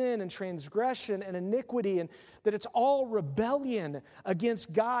between sin and transgression and iniquity, and that it's all rebellion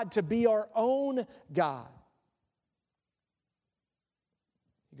against God to be our own God.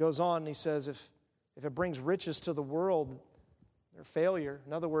 He goes on and he says, if it brings riches to the world, their failure.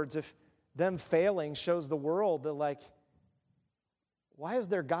 In other words, if them failing shows the world that why is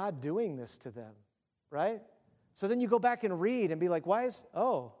their God doing this to them, right? So then you go back and read and be like, because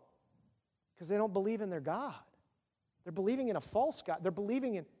they don't believe in their God. They're believing in a false God. They're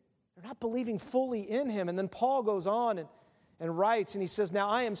not believing fully in him. And then Paul goes on and writes, and he says, now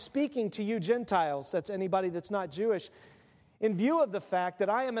I am speaking to you Gentiles, that's anybody that's not Jewish, in view of the fact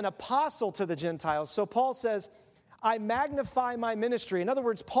that I am an apostle to the Gentiles. So Paul says, I magnify my ministry. In other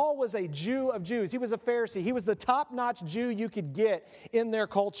words, Paul was a Jew of Jews. He was a Pharisee. He was the top-notch Jew you could get in their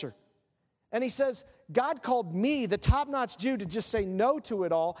culture. And he says, God called me, the top-notch Jew, to just say no to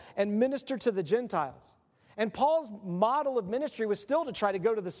it all and minister to the Gentiles. And Paul's model of ministry was still to try to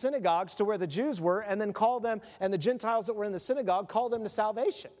go to the synagogues to where the Jews were and then call them, and the Gentiles that were in the synagogue, call them to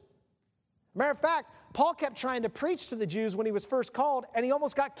salvation. Matter of fact, Paul kept trying to preach to the Jews when he was first called, and he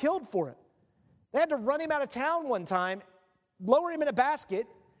almost got killed for it. They had to run him out of town one time, lower him in a basket,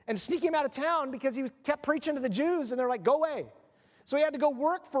 and sneak him out of town because he kept preaching to the Jews, and they're like, go away. So he had to go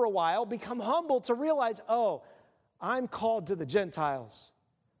work for a while, become humble to realize, I'm called to the Gentiles.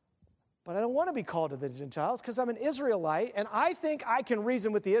 But I don't want to be called to the Gentiles because I'm an Israelite, and I think I can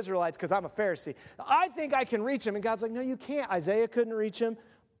reason with the Israelites because I'm a Pharisee. I think I can reach them, and God's like, no, you can't. Isaiah couldn't reach him.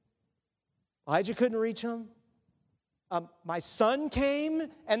 Elijah couldn't reach him. My son came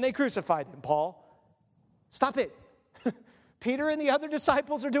and they crucified him, Paul. Stop it. Peter and the other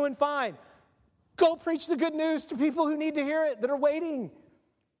disciples are doing fine. Go preach the good news to people who need to hear it, that are waiting.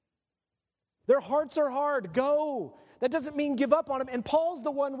 Their hearts are hard. Go. That doesn't mean give up on him. And Paul's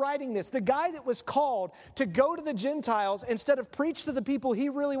the one writing this. The guy that was called to go to the Gentiles instead of preach to the people he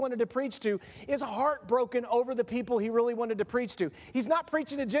really wanted to preach to is heartbroken over the people he really wanted to preach to. He's not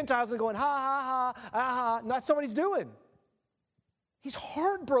preaching to Gentiles and going, ha, ha, ha, ha, ha. That's not what he's doing. He's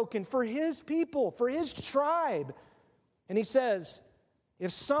heartbroken for his people, for his tribe. And he says,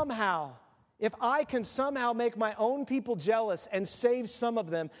 if I can somehow make my own people jealous and save some of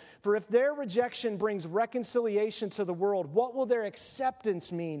them, for if their rejection brings reconciliation to the world, what will their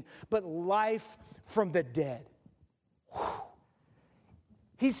acceptance mean but life from the dead? Whew.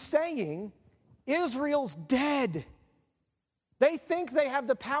 He's saying Israel's dead. They think they have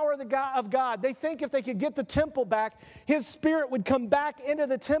the power of God. They think if they could get the temple back, His Spirit would come back into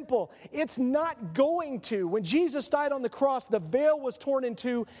the temple. It's not going to. When Jesus died on the cross, the veil was torn in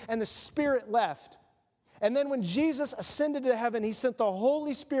two and the Spirit left. And then when Jesus ascended to heaven, He sent the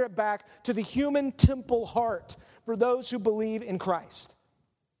Holy Spirit back to the human temple heart for those who believe in Christ.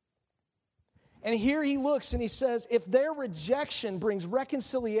 And here He looks and He says, if their rejection brings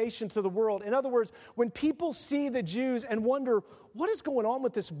reconciliation to the world, in other words, when people see the Jews and wonder, what is going on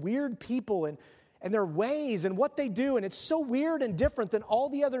with this weird people and their ways and what they do, and it's so weird and different than all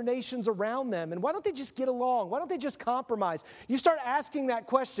the other nations around them, and why don't they just get along? Why don't they just compromise? You start asking that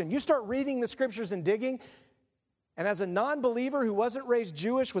question. You start reading the Scriptures and digging, and as a non-believer who wasn't raised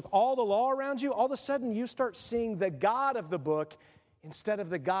Jewish with all the law around you, all of a sudden you start seeing the God of the book instead of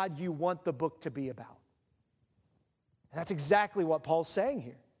the God you want the book to be about. And that's exactly what Paul's saying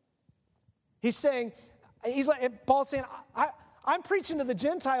here. Paul's saying, I'm preaching to the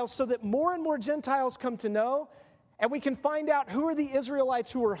Gentiles so that more and more Gentiles come to know, and we can find out who are the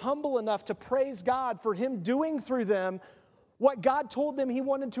Israelites who are humble enough to praise God for Him doing through them what God told them He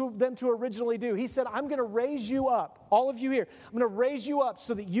wanted them to originally do. He said, I'm going to raise you up, all of you here. I'm going to raise you up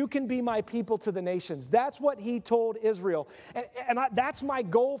so that you can be my people to the nations. That's what He told Israel. And that's my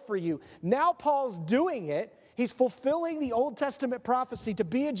goal for you. Now Paul's doing it. He's fulfilling the Old Testament prophecy to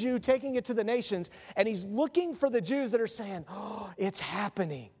be a Jew, taking it to the nations. And he's looking for the Jews that are saying, oh, it's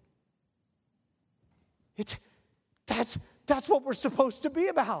happening. That's what we're supposed to be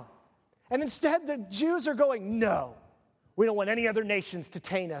about. And instead the Jews are going, no. We don't want any other nations to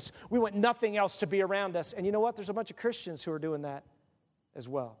taint us. We want nothing else to be around us. And you know what? There's a bunch of Christians who are doing that as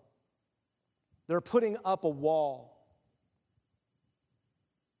well. They're putting up a wall.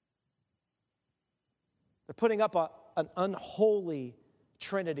 They're putting up an unholy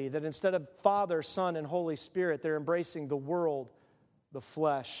Trinity that instead of Father, Son, and Holy Spirit, they're embracing the world, the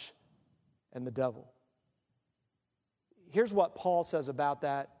flesh, and the devil. Here's what Paul says about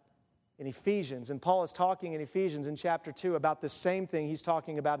that in Ephesians. And Paul is talking in Ephesians in chapter 2 about the same thing he's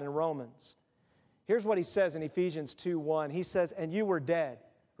talking about in Romans. Here's what he says in Ephesians 2:1. He says, and you were dead.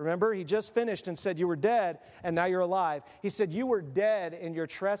 Remember, he just finished and said you were dead, and now you're alive. He said you were dead in your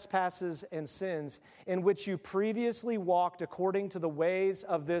trespasses and sins, in which you previously walked according to the ways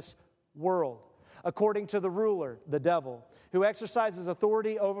of this world, according to the ruler, the devil, who exercises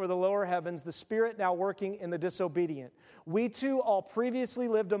authority over the lower heavens, the spirit now working in the disobedient. We too all previously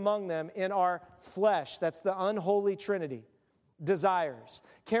lived among them in our flesh, that's the unholy Trinity, desires,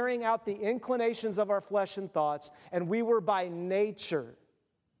 carrying out the inclinations of our flesh and thoughts, and we were by nature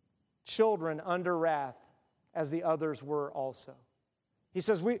children under wrath, as the others were also. He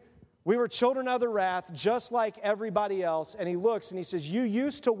says, we were children under wrath, just like everybody else. And he looks and he says, you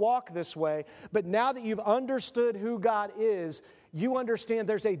used to walk this way, but now that you've understood who God is, you understand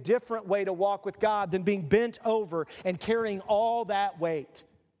there's a different way to walk with God than being bent over and carrying all that weight.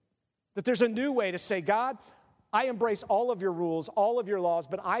 That there's a new way to say, God, I embrace all of your rules, all of your laws,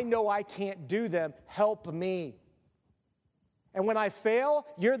 but I know I can't do them. Help me. And when I fail,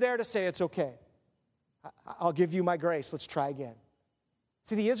 you're there to say, it's okay. I'll give you my grace. Let's try again.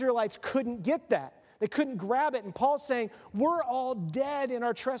 See, the Israelites couldn't get that. They couldn't grab it. And Paul's saying, we're all dead in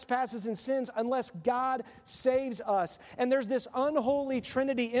our trespasses and sins unless God saves us. And there's this unholy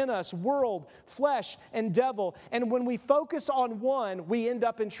Trinity in us, world, flesh, and devil. And when we focus on one, we end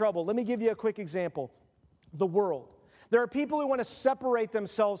up in trouble. Let me give you a quick example. The world. There are people who want to separate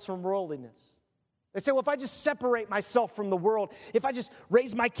themselves from worldliness. They say, well, if I just separate myself from the world, if I just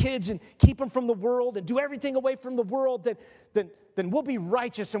raise my kids and keep them from the world and do everything away from the world, then we'll be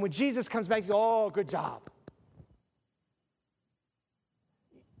righteous. And when Jesus comes back, he says, oh, good job.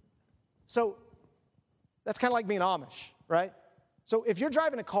 So that's kind of like being Amish, right? So if you're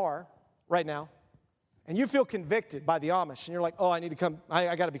driving a car right now and you feel convicted by the Amish and you're like, oh, I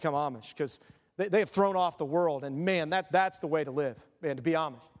got to become Amish because they have thrown off the world. And man, that's the way to live, man, to be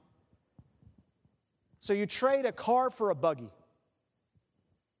Amish. So you trade a car for a buggy.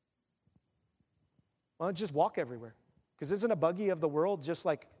 Well, just walk everywhere. Because isn't a buggy of the world just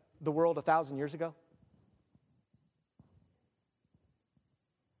like the world 1,000 years ago?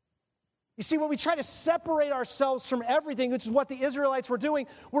 You see, when we try to separate ourselves from everything, which is what the Israelites were doing,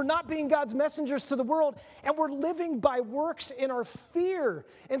 we're not being God's messengers to the world, and we're living by works in our fear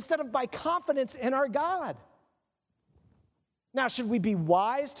instead of by confidence in our God. Now, should we be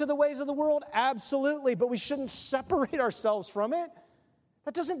wise to the ways of the world? Absolutely, but we shouldn't separate ourselves from it.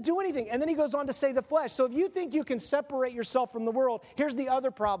 That doesn't do anything. And then he goes on to say the flesh. So if you think you can separate yourself from the world, here's the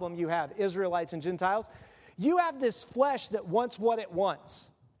other problem you have, Israelites and Gentiles. You have this flesh that wants what it wants,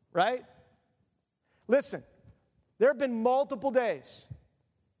 right? Listen, there have been multiple days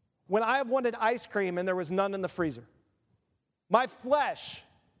when I have wanted ice cream and there was none in the freezer. My flesh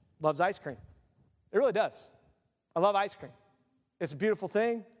loves ice cream. It really does. I love ice cream. It's a beautiful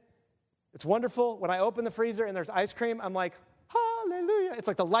thing. It's wonderful. When I open the freezer and there's ice cream, I'm like, hallelujah. It's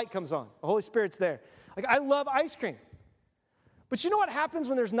like the light comes on. The Holy Spirit's there. Like, I love ice cream. But you know what happens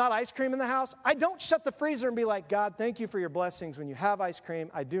when there's not ice cream in the house? I don't shut the freezer and be like, God, thank you for your blessings. When you have ice cream,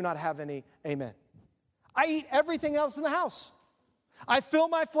 I do not have any. Amen. I eat everything else in the house. I fill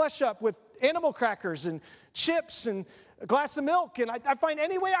my flesh up with animal crackers and chips and a glass of milk, and I find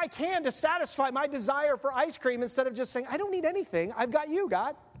any way I can to satisfy my desire for ice cream instead of just saying, I don't need anything. I've got you,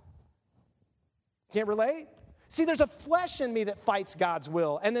 God. Can't relate? See, there's a flesh in me that fights God's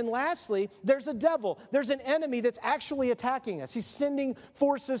will. And then lastly, there's a devil. There's an enemy that's actually attacking us. He's sending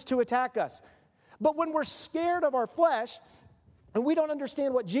forces to attack us. But when we're scared of our flesh, and we don't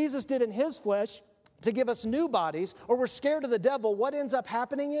understand what Jesus did in his flesh to give us new bodies, or we're scared of the devil, what ends up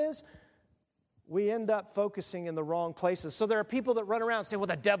happening is we end up focusing in the wrong places. So there are people that run around and say, well,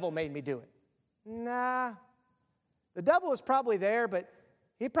 the devil made me do it. Nah. The devil is probably there, but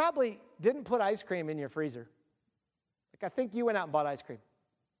he probably didn't put ice cream in your freezer. Like, I think you went out and bought ice cream.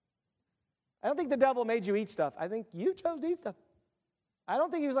 I don't think the devil made you eat stuff. I think you chose to eat stuff. I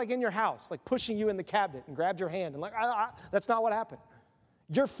don't think he was like in your house, like pushing you in the cabinet and grabbed your hand. And like, that's not what happened.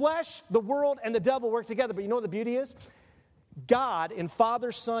 Your flesh, the world, and the devil work together. But you know what the beauty is? God in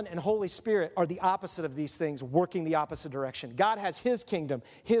Father, Son, and Holy Spirit are the opposite of these things, working the opposite direction. God has his kingdom,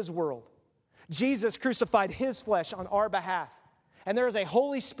 his world. Jesus crucified his flesh on our behalf. And there is a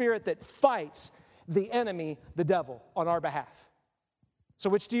Holy Spirit that fights the enemy, the devil, on our behalf. So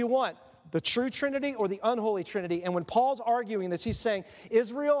which do you want? The true Trinity or the unholy Trinity? And when Paul's arguing this, he's saying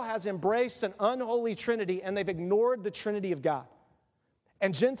Israel has embraced an unholy Trinity and they've ignored the Trinity of God.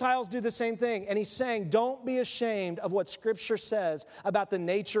 And Gentiles do the same thing. And he's saying, don't be ashamed of what Scripture says about the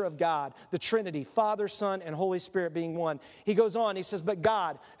nature of God, the Trinity, Father, Son, and Holy Spirit being one. He goes on, he says, but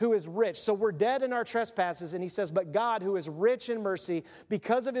God, who is rich. So we're dead in our trespasses. And he says, but God, who is rich in mercy,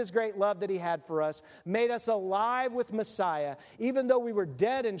 because of his great love that he had for us, made us alive with Messiah. Even though we were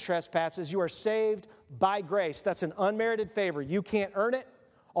dead in trespasses, you are saved by grace. That's an unmerited favor. You can't earn it.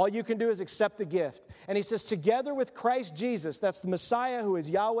 All you can do is accept the gift. And he says, together with Christ Jesus, that's the Messiah who is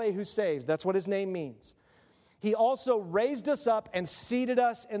Yahweh who saves. That's what his name means. He also raised us up and seated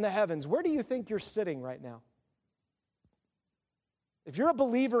us in the heavens. Where do you think you're sitting right now? If you're a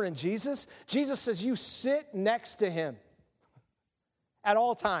believer in Jesus, Jesus says you sit next to him at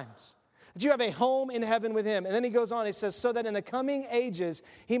all times. That you have a home in heaven with him. And then he goes on, he says, so that in the coming ages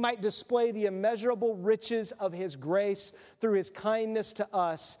he might display the immeasurable riches of his grace through his kindness to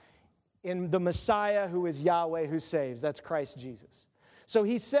us in the Messiah who is Yahweh who saves. That's Christ Jesus. So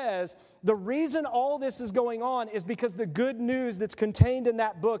he says, the reason all this is going on is because the good news that's contained in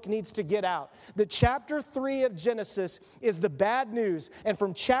that book needs to get out. The chapter 3 of Genesis is the bad news. And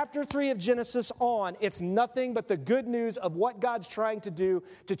from chapter 3 of Genesis on, it's nothing but the good news of what God's trying to do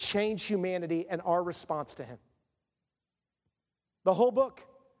to change humanity and our response to him. The whole book,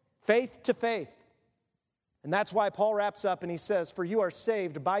 faith to faith. And that's why Paul wraps up and he says, for you are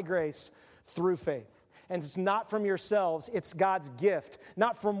saved by grace through faith. And it's not from yourselves, it's God's gift.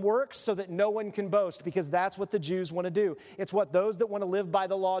 Not from works so that no one can boast, because that's what the Jews want to do. It's what those that want to live by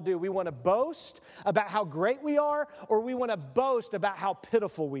the law do. We want to boast about how great we are, or we want to boast about how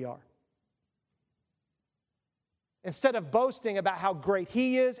pitiful we are. Instead of boasting about how great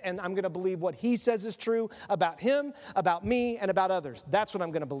he is, and I'm going to believe what he says is true about him, about me, and about others. That's what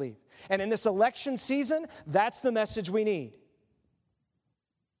I'm going to believe. And in this election season, that's the message we need.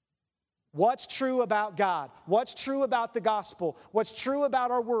 What's true about God? What's true about the gospel? What's true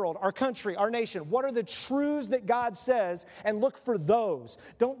about our world, our country, our nation? What are the truths that God says? And look for those.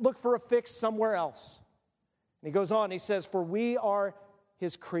 Don't look for a fix somewhere else. And he goes on, he says, for we are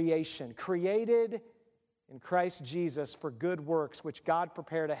his creation, created in Christ Jesus for good works, which God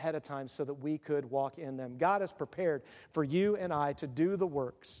prepared ahead of time so that we could walk in them. God has prepared for you and I to do the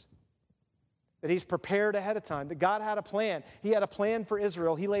works that he's prepared ahead of time, that God had a plan. He had a plan for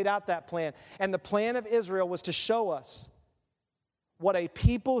Israel. He laid out that plan. And the plan of Israel was to show us what a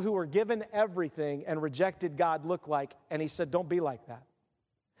people who were given everything and rejected God looked like. And he said, don't be like that.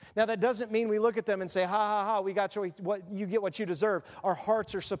 Now, that doesn't mean we look at them and say, ha, ha, ha, we got you get what you deserve. Our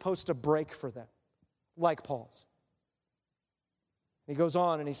hearts are supposed to break for them, like Paul's. He goes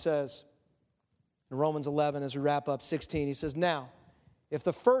on and he says, in Romans 11, as we wrap up 16, he says, now, if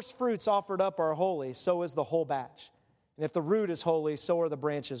the first fruits offered up are holy, so is the whole batch. And if the root is holy, so are the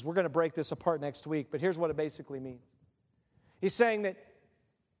branches. We're going to break this apart next week, but here's what it basically means. He's saying that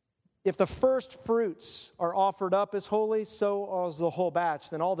if the first fruits are offered up as holy, so is the whole batch.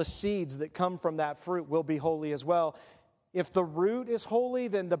 Then all the seeds that come from that fruit will be holy as well. If the root is holy,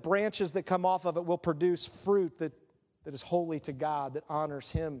 then the branches that come off of it will produce fruit that is holy to God, that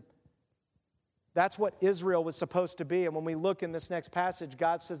honors Him. That's what Israel was supposed to be. And when we look in this next passage,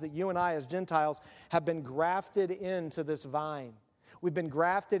 God says that you and I as Gentiles have been grafted into this vine. We've been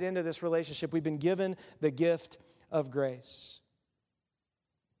grafted into this relationship. We've been given the gift of grace.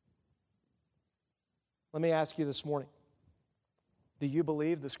 Let me ask you this morning, do you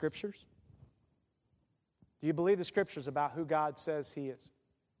believe the Scriptures? Do you believe the Scriptures about who God says He is?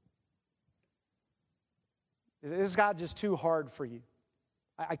 Is God just too hard for you?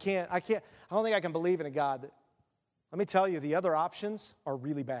 I don't think I can believe in a God that, let me tell you, the other options are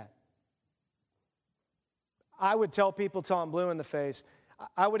really bad. I would tell people till I'm blue in the face,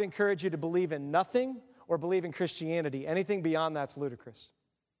 I would encourage you to believe in nothing or believe in Christianity. Anything beyond that's ludicrous.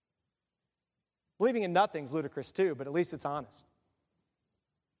 Believing in nothing's ludicrous too, but at least it's honest.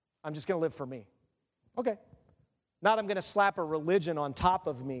 I'm just going to live for me. Okay. Not I'm going to slap a religion on top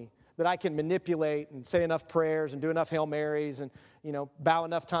of me that I can manipulate and say enough prayers and do enough Hail Marys and, bow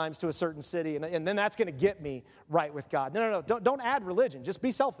enough times to a certain city, and then that's going to get me right with God. No. Don't add religion. Just be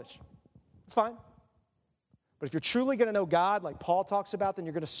selfish. It's fine. But if you're truly going to know God, like Paul talks about, then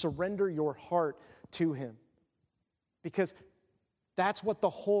you're going to surrender your heart to Him. Because that's what the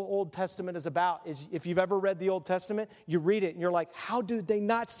whole Old Testament is about. Is if you've ever read the Old Testament, you read it and you're like, how do they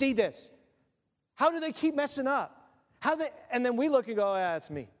not see this? How do they keep messing up? And then we look and go, yeah, it's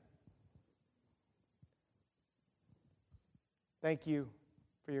me. Thank you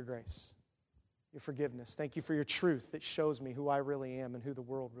for your grace, your forgiveness. Thank you for your truth that shows me who I really am and who the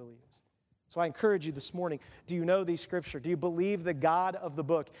world really is. So I encourage you this morning, do you know these Scriptures? Do you believe the God of the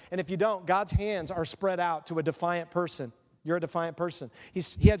book? And if you don't, God's hands are spread out to a defiant person. You're a defiant person. He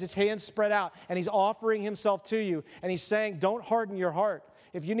has His hands spread out, and He's offering Himself to you, and He's saying, don't harden your heart.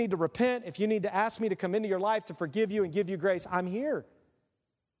 If you need to repent, if you need to ask me to come into your life to forgive you and give you grace, I'm here.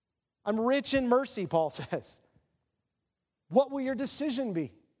 I'm rich in mercy, Paul says. What will your decision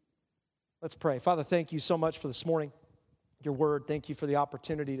be? Let's pray. Father, thank you so much for this morning, your word. Thank you for the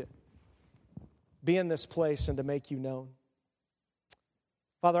opportunity to be in this place and to make you known.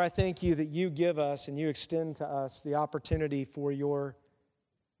 Father, I thank you that you give us and you extend to us the opportunity for your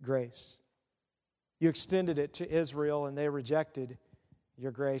grace. You extended it to Israel and they rejected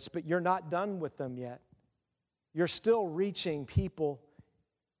your grace, but you're not done with them yet. You're still reaching people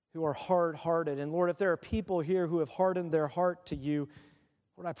who are hard-hearted. And Lord, if there are people here who have hardened their heart to you,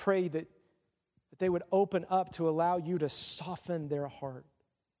 Lord, I pray that they would open up to allow you to soften their heart.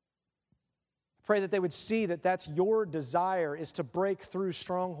 I pray that they would see that that's your desire, is to break through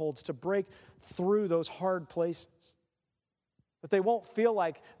strongholds, to break through those hard places. That they won't feel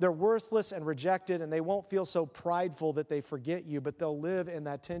like they're worthless and rejected, and they won't feel so prideful that they forget you, but they'll live in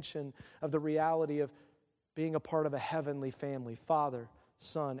that tension of the reality of being a part of a heavenly family, Father,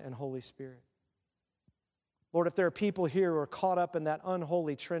 Son, and Holy Spirit. Lord, if there are people here who are caught up in that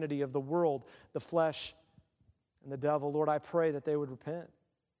unholy trinity of the world, the flesh, and the devil, Lord, I pray that they would repent.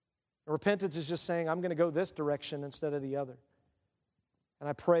 And repentance is just saying, I'm going to go this direction instead of the other. And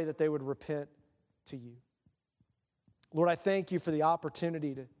I pray that they would repent to you. Lord, I thank you for the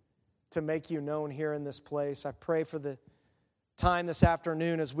opportunity to make you known here in this place. I pray for the time this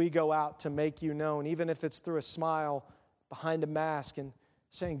afternoon as we go out to make you known, even if it's through a smile behind a mask and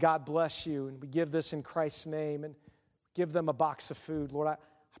saying, God bless you, and we give this in Christ's name, and give them a box of food. Lord, I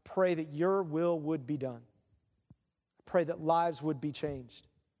pray that your will would be done. I pray that lives would be changed.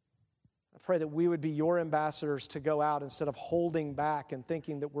 I pray that we would be your ambassadors to go out instead of holding back and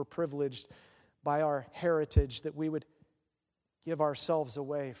thinking that we're privileged by our heritage, that we would give ourselves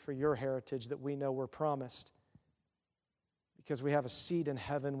away for your heritage that we know we're promised because we have a seat in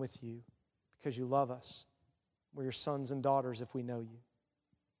heaven with you, because you love us. We're your sons and daughters if we know you.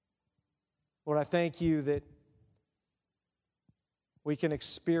 Lord, I thank you that we can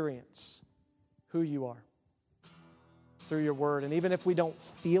experience who you are through your word. And even if we don't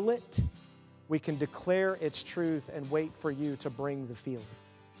feel it, we can declare its truth and wait for you to bring the feeling.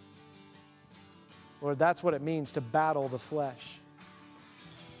 Lord, that's what it means to battle the flesh.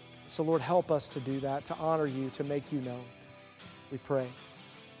 So Lord, help us to do that, to honor you, to make you known. We pray.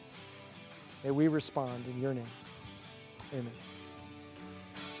 May we respond in your name. Amen.